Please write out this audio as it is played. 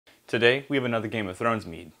Today, we have another Game of Thrones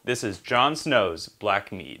mead. This is Jon Snow's Black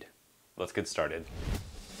Mead. Let's get started.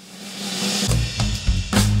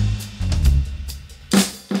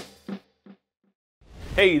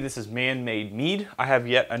 Hey, this is Man-Made Mead. I have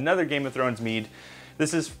yet another Game of Thrones mead.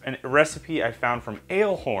 This is a recipe I found from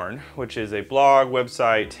Alehorn, which is a blog,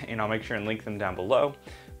 website, and I'll make sure and link them down below.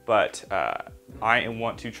 But I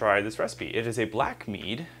want to try this recipe. It is a black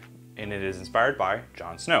mead, and it is inspired by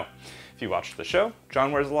Jon Snow. If you watch the show,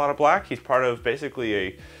 Jon wears a lot of black. He's part of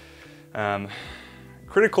basically a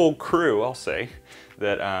critical crew, I'll say,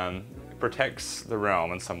 that protects the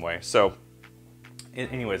realm in some way. So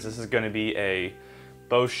anyways, this is going to be a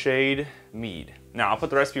Bocheted mead. Now I'll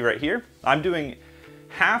put the recipe right here. I'm doing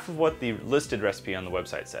half of what the listed recipe on the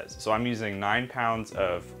website says. So I'm using 9 pounds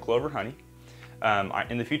of clover honey.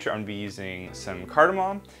 In the future, I'm gonna be using some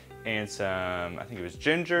cardamom and some, I think it was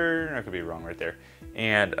ginger, I could be wrong right there,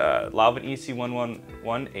 and Lalvin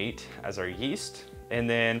EC1118 as our yeast. And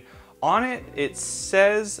then on it, it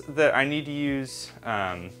says that I need to use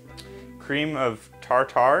Cream of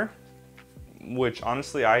Tartar, which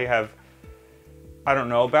honestly I don't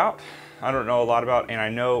know about. I don't know a lot about, and I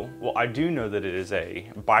do know that it is a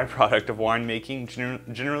byproduct of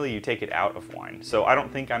winemaking. Generally, you take it out of wine. So I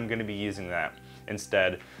don't think I'm gonna be using that.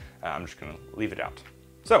 Instead, I'm just gonna leave it out.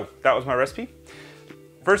 So that was my recipe.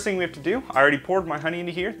 First thing we have to do, I already poured my honey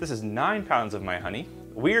into here. This is 9 pounds of my honey.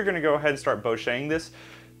 We are gonna go ahead and start bocheting this.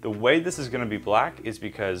 The way this is gonna be black is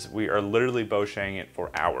because we are literally bocheting it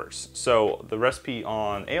for hours. So the recipe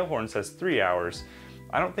on Alehorn says 3 hours.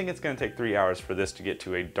 I don't think it's gonna take 3 hours for this to get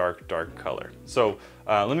to a dark, dark color. So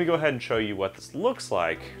let me go ahead and show you what this looks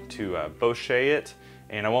like to bochet it,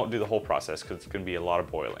 and I won't do the whole process because it's gonna be a lot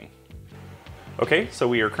of boiling. Okay, so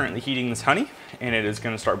we are currently heating this honey, and it is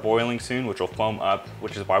gonna start boiling soon, which will foam up,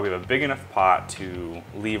 which is why we have a big enough pot to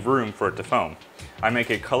leave room for it to foam. I make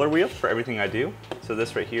a color wheel for everything I do. So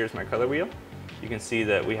this right here is my color wheel. You can see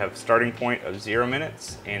that we have starting point of 0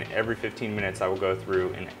 minutes, and every 15 minutes I will go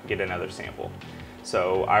through and get another sample.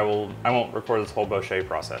 So I won't record this whole bochet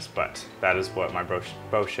process, but that is what my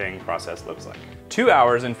bocheting process looks like. 2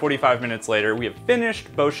 hours and 45 minutes later, we have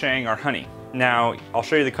finished bocheting our honey. Now, I'll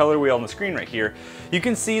show you the color wheel on the screen right here. You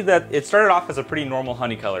can see that it started off as a pretty normal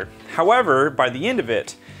honey color. However, by the end of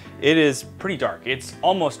it, it is pretty dark. It's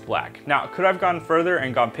almost black. Now, could I have gone further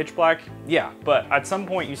and gone pitch black? Yeah, but at some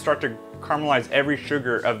point you start to caramelize every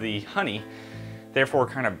sugar of the honey, therefore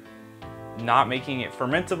kind of not making it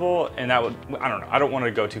fermentable, and that would, I don't know, I don't want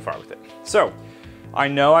to go too far with it. So, I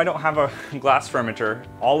know I don't have a glass fermenter.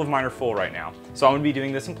 All of mine are full right now. So I'm gonna be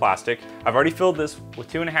doing this in plastic. I've already filled this with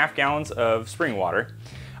 2.5 gallons of spring water.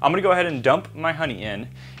 I'm gonna go ahead and dump my honey in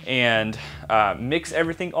and mix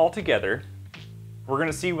everything all together. We're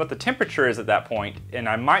gonna see what the temperature is at that point, and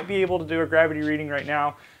I might be able to do a gravity reading right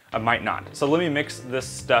now. I might not. So let me mix this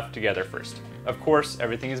stuff together first. Of course,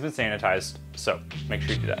 everything has been sanitized, so make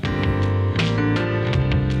sure you do that.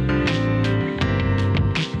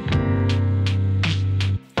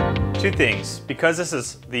 Two things, because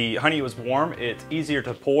the honey was warm, it's easier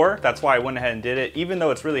to pour. That's why I went ahead and did it. Even though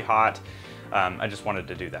it's really hot, I just wanted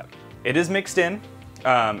to do that. It is mixed in,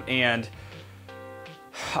 and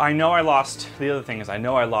I know I lost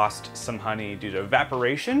some honey due to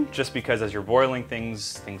evaporation, just because as you're boiling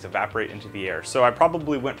things evaporate into the air. So I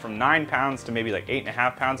probably went from 9 pounds to maybe like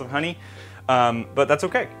 8.5 pounds of honey, but that's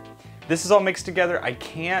okay. This is all mixed together. I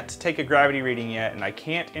can't take a gravity reading yet, and I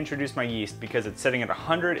can't introduce my yeast because it's sitting at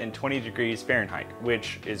 120 degrees Fahrenheit,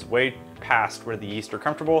 which is way past where the yeast are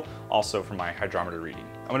comfortable, also for my hydrometer reading.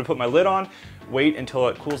 I'm gonna put my lid on, wait until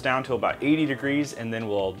it cools down to about 80 degrees, and then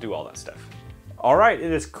we'll do all that stuff. All right,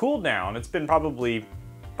 it has cooled down. It's been probably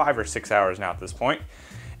 5 or 6 hours now at this point,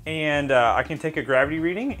 and I can take a gravity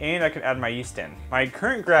reading, and I can add my yeast in. My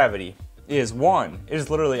current gravity is 1. It is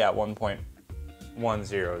literally at 1.100.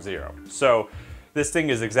 So this thing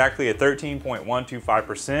is exactly a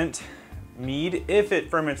 13.125% mead if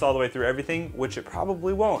it ferments all the way through everything, which it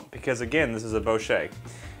probably won't, because again, this is a bochet.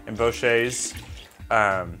 And bochets,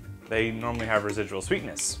 they normally have residual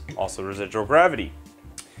sweetness, also residual gravity.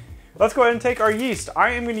 Let's go ahead and take our yeast.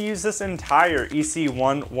 I am going to use this entire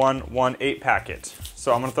EC1118 packet.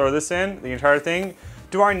 So I'm going to throw this in, the entire thing.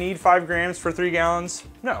 Do I need 5 grams for 3 gallons?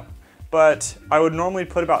 No, but I would normally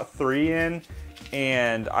put about 3 in,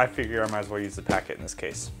 and I figure I might as well use the packet in this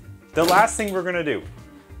case. The last thing we're gonna do,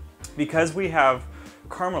 because we have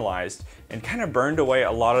caramelized and kind of burned away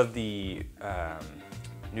a lot of the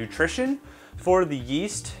nutrition for the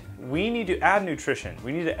yeast, we need to add nutrition.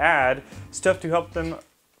 We need to add stuff to help them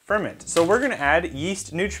ferment. So we're gonna add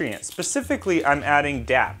yeast nutrients. Specifically, I'm adding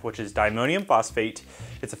DAP, which is diammonium phosphate.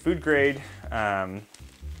 It's a food grade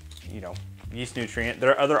you know, yeast nutrient.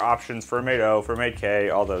 There are other options, Fermaid O, Fermaid K,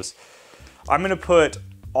 all those. I'm gonna put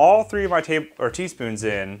all 3 of my teaspoons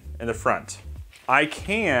in the front. I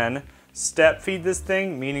can step feed this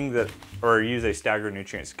thing, meaning that, or use a staggered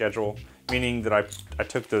nutrient schedule, meaning that I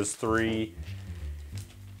took those 3,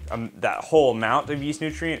 that whole amount of yeast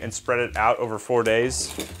nutrient and spread it out over 4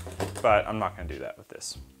 days, but I'm not gonna do that with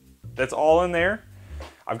this. That's all in there.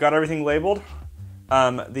 I've got everything labeled.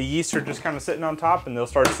 The yeast are just kind of sitting on top and they'll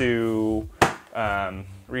start to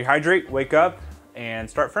rehydrate, wake up, and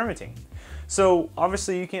start fermenting. So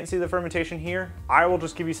obviously you can't see the fermentation here. I will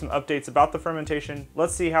just give you some updates about the fermentation.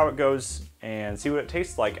 Let's see how it goes and see what it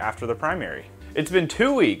tastes like after the primary. It's been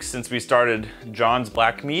 2 weeks since we started John's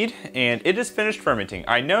Black Mead, and it is finished fermenting.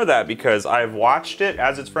 I know that because I've watched it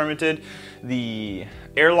as it's fermented. The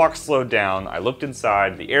airlock slowed down. I looked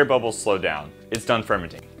inside, the air bubbles slowed down. It's done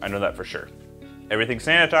fermenting. I know that for sure. Everything's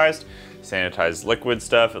sanitized liquid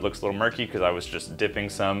stuff. It looks a little murky because I was just dipping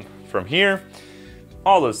some from here.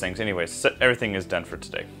 All those things. Anyways, everything is done for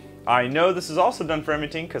today. I know this is also done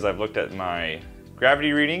fermenting because I've looked at my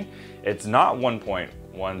gravity reading. It's not 1.1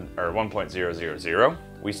 or 1.000.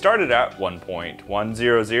 We started at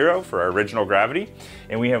 1.100 for our original gravity,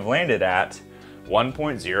 and we have landed at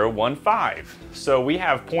 1.015. So we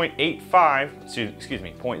have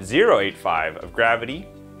 0.085 of gravity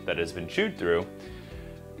that has been chewed through,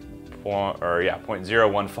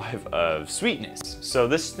 0.015 of sweetness. So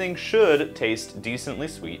this thing should taste decently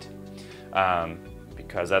sweet,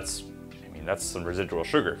 because that's some residual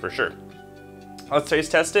sugar for sure. Let's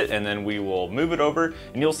taste test it, and then we will move it over,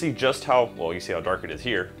 and you'll see just how, well, you see how dark it is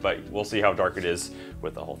here, but we'll see how dark it is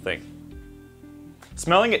with the whole thing.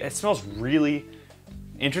 Smelling it, it smells really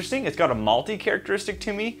interesting. It's got a malty characteristic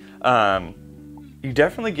to me. You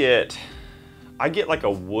definitely get, I get like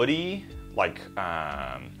a woody, like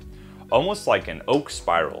almost like an oak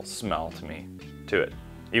spiral smell to it,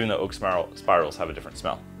 even though oak spirals have a different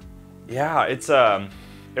smell. Yeah, it's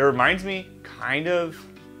it reminds me kind of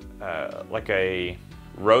like a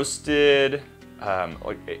roasted,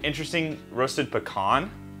 like interesting roasted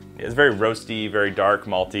pecan. It's very roasty, very dark,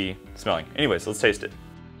 malty smelling. Anyways, let's taste it.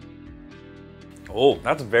 Oh,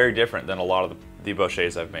 that's very different than a lot of the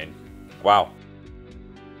Bochets I've made. Wow.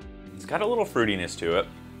 It's got a little fruitiness to it.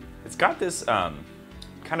 It's got this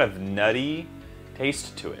kind of nutty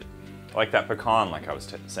taste to it, like that pecan, like I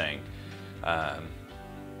was saying.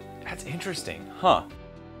 That's interesting, huh?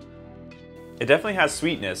 It definitely has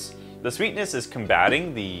sweetness. The sweetness is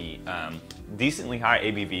combating the decently high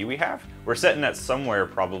ABV we have. We're setting at somewhere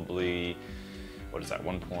probably, what is that,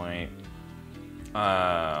 I'm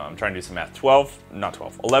trying to do some math,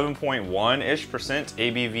 11.1-ish%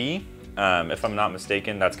 ABV. If I'm not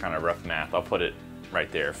mistaken, that's kind of rough math. I'll put it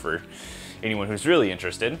right there for anyone who's really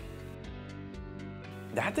interested.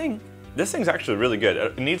 This thing's actually really good.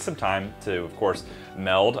 It needs some time to, of course,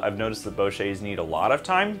 meld. I've noticed the Bochets need a lot of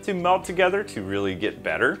time to meld together to really get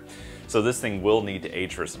better. So this thing will need to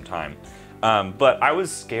age for some time. But I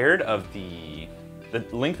was scared of the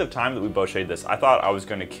length of time that we Bocheted this. I thought I was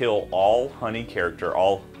gonna kill all honey character,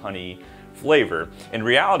 all honey flavor. In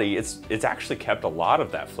reality, it's actually kept a lot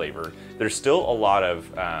of that flavor. There's still a lot of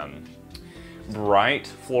bright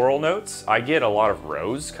floral notes. I get a lot of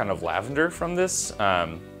rose, kind of lavender from this.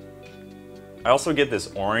 I also get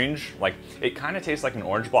this orange, like it kind of tastes like an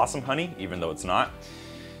orange blossom honey, even though it's not.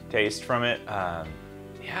 Taste from it.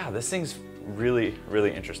 Yeah, this thing's really,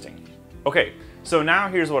 really interesting. Okay, so now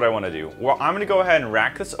here's what I want to do. Well, I'm going to go ahead and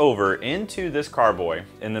rack this over into this carboy,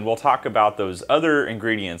 and then we'll talk about those other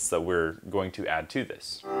ingredients that we're going to add to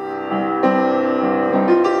this. All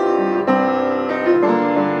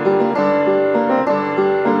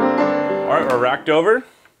right, we're racked over.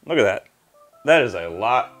 Look at that. That is a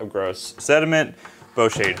lot of gross sediment,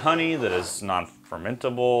 Bocheted honey that is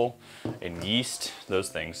non-fermentable, and yeast, those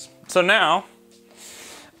things. So now,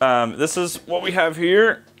 this is what we have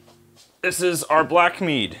here. This is our Black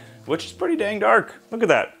Mead, which is pretty dang dark. Look at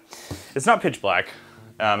that. It's not pitch black.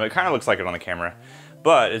 It kind of looks like it on the camera,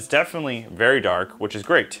 but it's definitely very dark, which is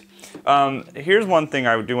great. Here's one thing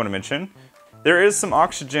I do want to mention. There is some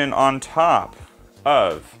oxygen on top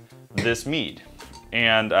of this mead.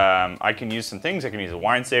 And I can use some things. I can use a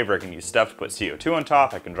wine saver. I can use stuff to put CO2 on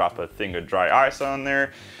top. I can drop a thing of dry ice on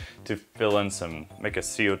there to fill in make a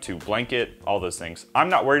CO2 blanket, all those things. I'm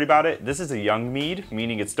not worried about it. This is a young mead,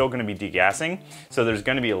 meaning it's still gonna be degassing. So there's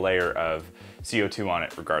gonna be a layer of CO2 on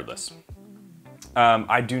it regardless.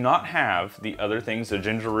 I do not have the other things, the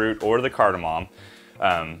ginger root or the cardamom.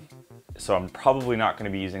 So I'm probably not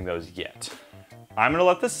gonna be using those yet. I'm gonna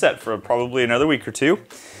let this set for probably another week or two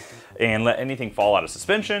and let anything fall out of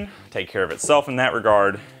suspension, take care of itself in that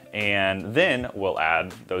regard, And then we'll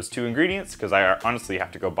add those 2 ingredients because I honestly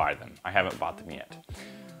have to go buy them. I haven't bought them yet.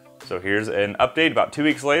 So here's an update about 2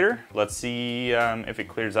 weeks later. Let's see if it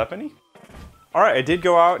clears up any. All right, I did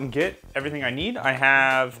go out and get everything I need. I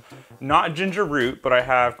have not ginger root, but I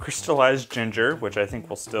have crystallized ginger, which I think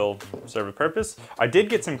will still serve a purpose. I did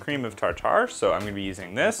get some cream of tartar, so I'm gonna be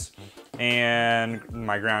using this, and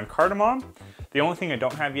my ground cardamom. The only thing I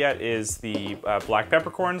don't have yet is the black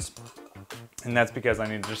peppercorns, and that's because I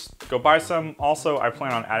need to just go buy some. Also, I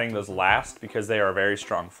plan on adding those last because they are a very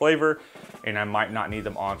strong flavor, and I might not need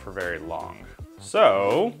them on for very long.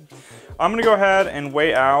 So, I'm gonna go ahead and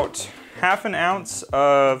weigh out 1/2 ounce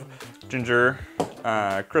of ginger,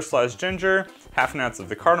 crystallized ginger, 1/2 ounce of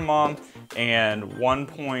the cardamom, and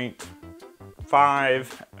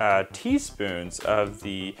 1.5 teaspoons of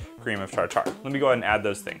the cream of tartar. Let me go ahead and add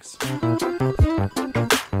those things.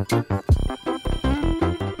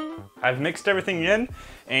 I've mixed everything in,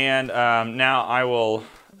 and now I will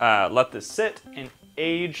let this sit and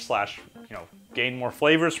age / gain more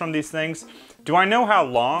flavors from these things. Do I know how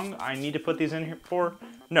long I need to put these in here for?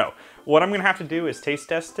 No. What I'm gonna have to do is taste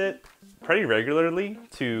test it pretty regularly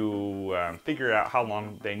to figure out how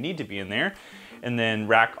long they need to be in there, and then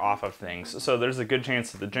rack off of things. So there's a good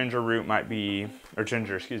chance that the ginger root might be, or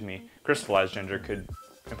ginger, excuse me, crystallized ginger could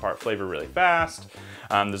impart flavor really fast.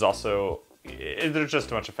 There's just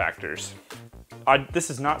a bunch of factors. This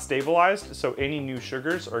is not stabilized, so any new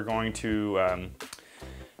sugars are going to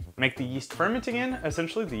make the yeast ferment again.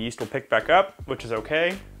 Essentially, the yeast will pick back up, which is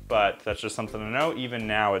okay, but that's just something to know. Even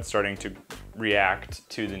now, it's starting to react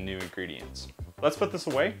to the new ingredients. Let's put this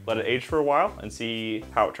away, let it age for a while, and see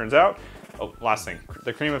how it turns out. Oh, last thing,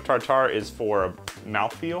 the cream of tartar is for a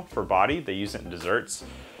mouthfeel for body. They use it in desserts.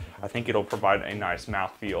 I think it'll provide a nice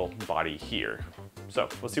mouthfeel body here. So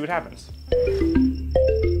let's see what happens.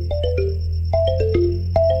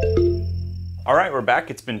 All right, we're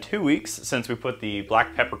back. It's been 2 weeks since we put the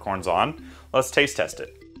black peppercorns on. Let's taste test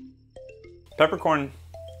it. Peppercorn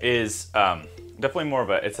is definitely more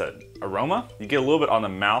of it's an aroma. You get a little bit on the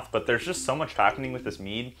mouth, but there's just so much happening with this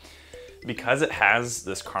mead because it has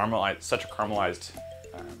this such a caramelized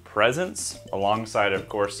presence alongside, of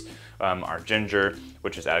course, our ginger,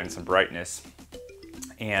 which is adding some brightness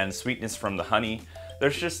and sweetness from the honey.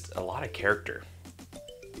 There's just a lot of character.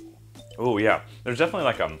 Oh yeah, there's definitely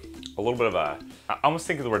like a little bit of I almost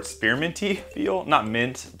think of the word spearminty feel, not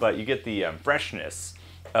mint, but you get the freshness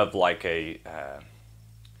of like the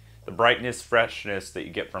brightness, freshness that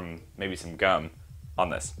you get from maybe some gum on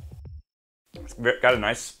this. It's got a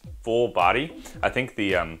nice full body. I think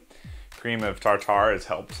the cream of tartar has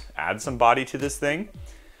helped add some body to this thing.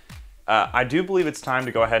 I do believe it's time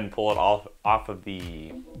to go ahead and pull it off of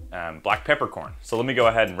the black peppercorn. So let me go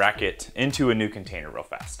ahead and rack it into a new container real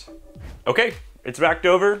fast. Okay, it's racked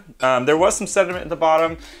over. There was some sediment at the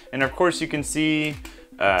bottom, and of course you can see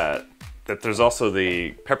that there's also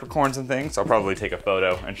the peppercorns and things. I'll probably take a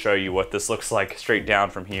photo and show you what this looks like straight down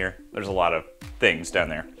from here. There's a lot of things down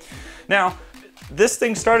there. Now, this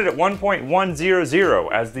thing started at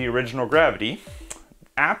 1.100 as the original gravity.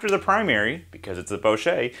 After the primary, because it's a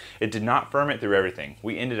Bocheted, it did not ferment through everything.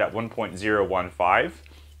 We ended at 1.015,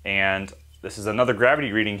 and this is another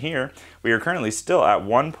gravity reading here. We are currently still at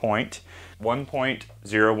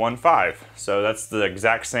 1.015, so that's the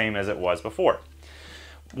exact same as it was before.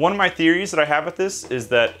 One of my theories that I have with this is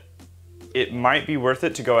that it might be worth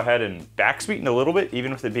it to go ahead and back sweeten a little bit,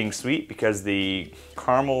 even with it being sweet, because the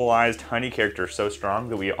caramelized honey character is so strong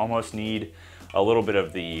that we almost need a little bit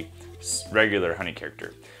of the regular honey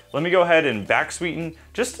character. Let me go ahead and back sweeten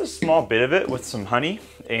just a small bit of it with some honey,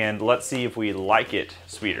 and let's see if we like it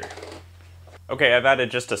sweeter. Okay, I've added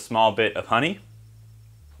just a small bit of honey.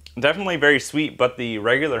 Definitely very sweet, but the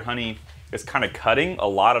regular honey is kind of cutting a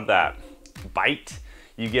lot of that bite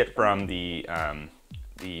you get from the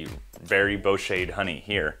very Bocheted honey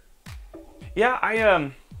here. Yeah,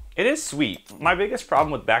 it is sweet. My biggest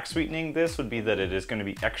problem with back sweetening this would be that it is going to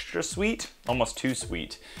be extra sweet, almost too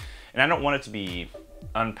sweet. And I don't want it to be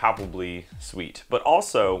unpalpably sweet, but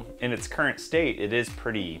also in its current state, it is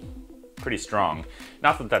pretty strong.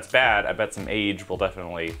 Not that that's bad. I bet some age will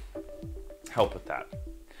definitely help with that.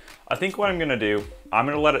 I think what I'm gonna do, I'm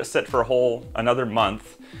gonna let it sit for another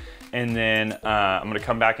month, and then I'm gonna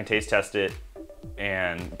come back and taste test it,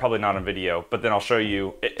 and probably not on video, but then I'll show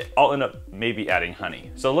you, I'll end up maybe adding honey.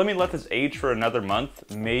 So let me let this age for another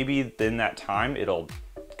month. Maybe in that time, it'll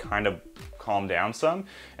kind of calm down some,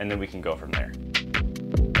 and then we can go from there.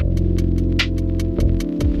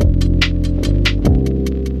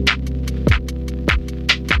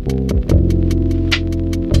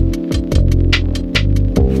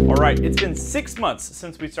 All right, it's been 6 months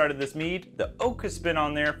since we started this mead. The oak has been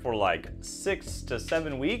on there for like 6 to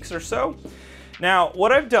 7 weeks or so. Now,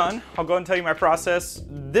 what I've done, I'll go and tell you my process.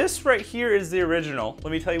 This right here is the original.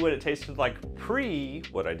 Let me tell you what it tasted like pre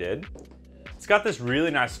what I did. It's got this really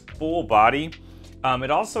nice full body.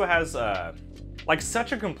 It also has like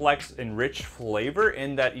such a complex and rich flavor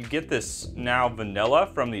in that you get this now vanilla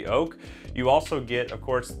from the oak. You also get, of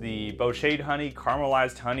course, the Bocheted honey,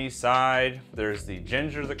 caramelized honey side. There's the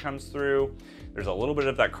ginger that comes through. There's a little bit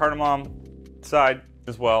of that cardamom side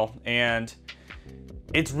as well. And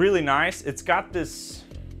it's really nice. It's got this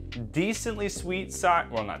decently sweet side.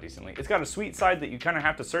 Well, not decently. It's got a sweet side that you kind of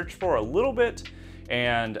have to search for a little bit.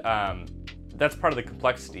 And that's part of the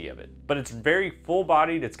complexity of it. But it's very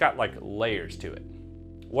full-bodied. It's got like layers to it.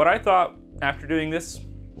 What I thought after doing this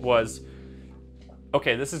was,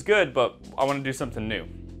 okay, this is good, but I want to do something new.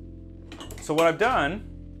 So what I've done,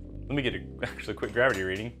 let me get actually a quick gravity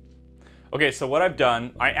reading. Okay, so what I've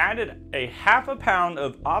done, I added a ½ pound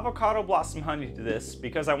of avocado blossom honey to this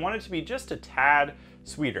because I want it to be just a tad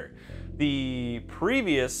sweeter. The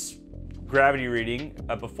previous gravity reading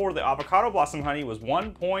before the avocado blossom honey was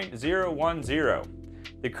 1.010.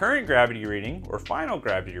 The current gravity reading, or final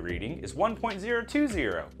gravity reading, is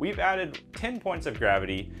 1.020. We've added 10 points of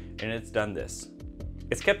gravity and it's done this.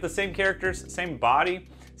 It's kept the same characters, same body,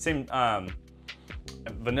 same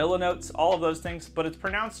vanilla notes, all of those things, but it's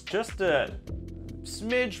pronounced just a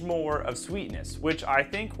smidge more of sweetness, which I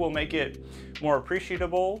think will make it more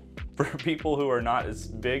appreciable for people who are not as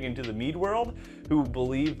big into the mead world, who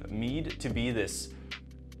believe mead to be this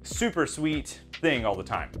super sweet thing all the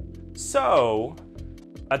time. So,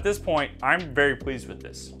 at this point, I'm very pleased with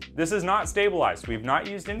this. This is not stabilized. We've not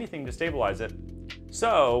used anything to stabilize it.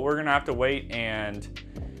 So we're gonna have to wait and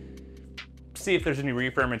see if there's any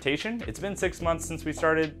re-fermentation. It's been 6 months since we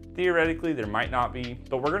started. Theoretically, there might not be,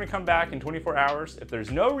 but we're gonna come back in 24 hours. If there's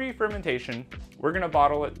no re-fermentation, we're gonna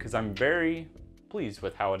bottle it because I'm very pleased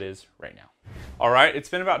with how it is right now. All right, it's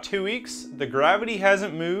been about 2 weeks. The gravity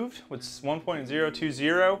hasn't moved. It's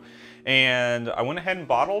 1.020, and I went ahead and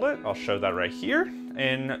bottled it. I'll show that right here.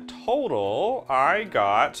 In total, I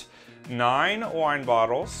got 9 wine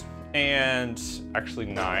bottles and actually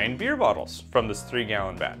 9 beer bottles from this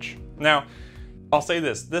 3-gallon batch. Now, I'll say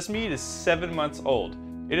this mead is 7 months old.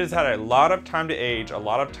 It has had a lot of time to age, a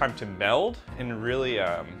lot of time to meld and really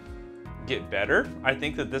get better. I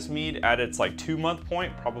think that this mead at its like 2-month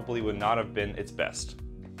point probably would not have been its best.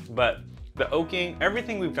 But the oaking,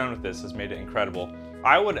 everything we've done with this has made it incredible.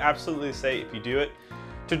 I would absolutely say if you do it,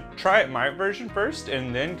 to try it my version first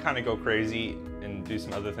and then kind of go crazy and do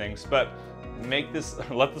some other things. But make this,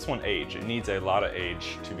 let this one age. It needs a lot of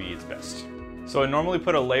age to be its best. So I normally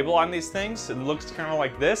put a label on these things. It looks kind of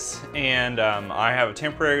like this, and I have a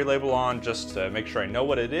temporary label on just to make sure I know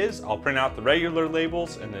what it is. I'll print out the regular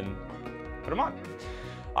labels and then put them on.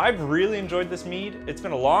 I've really enjoyed this mead. It's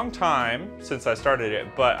been a long time since I started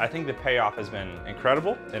it, but I think the payoff has been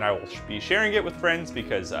incredible, and I will be sharing it with friends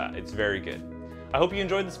because it's very good. I hope you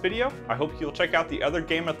enjoyed this video. I hope you'll check out the other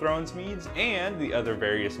Game of Thrones meads and the other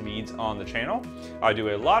various meads on the channel. I do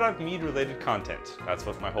a lot of mead related content. That's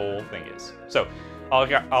what my whole thing is. So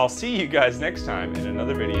I'll see you guys next time in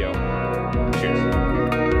another video. Cheers.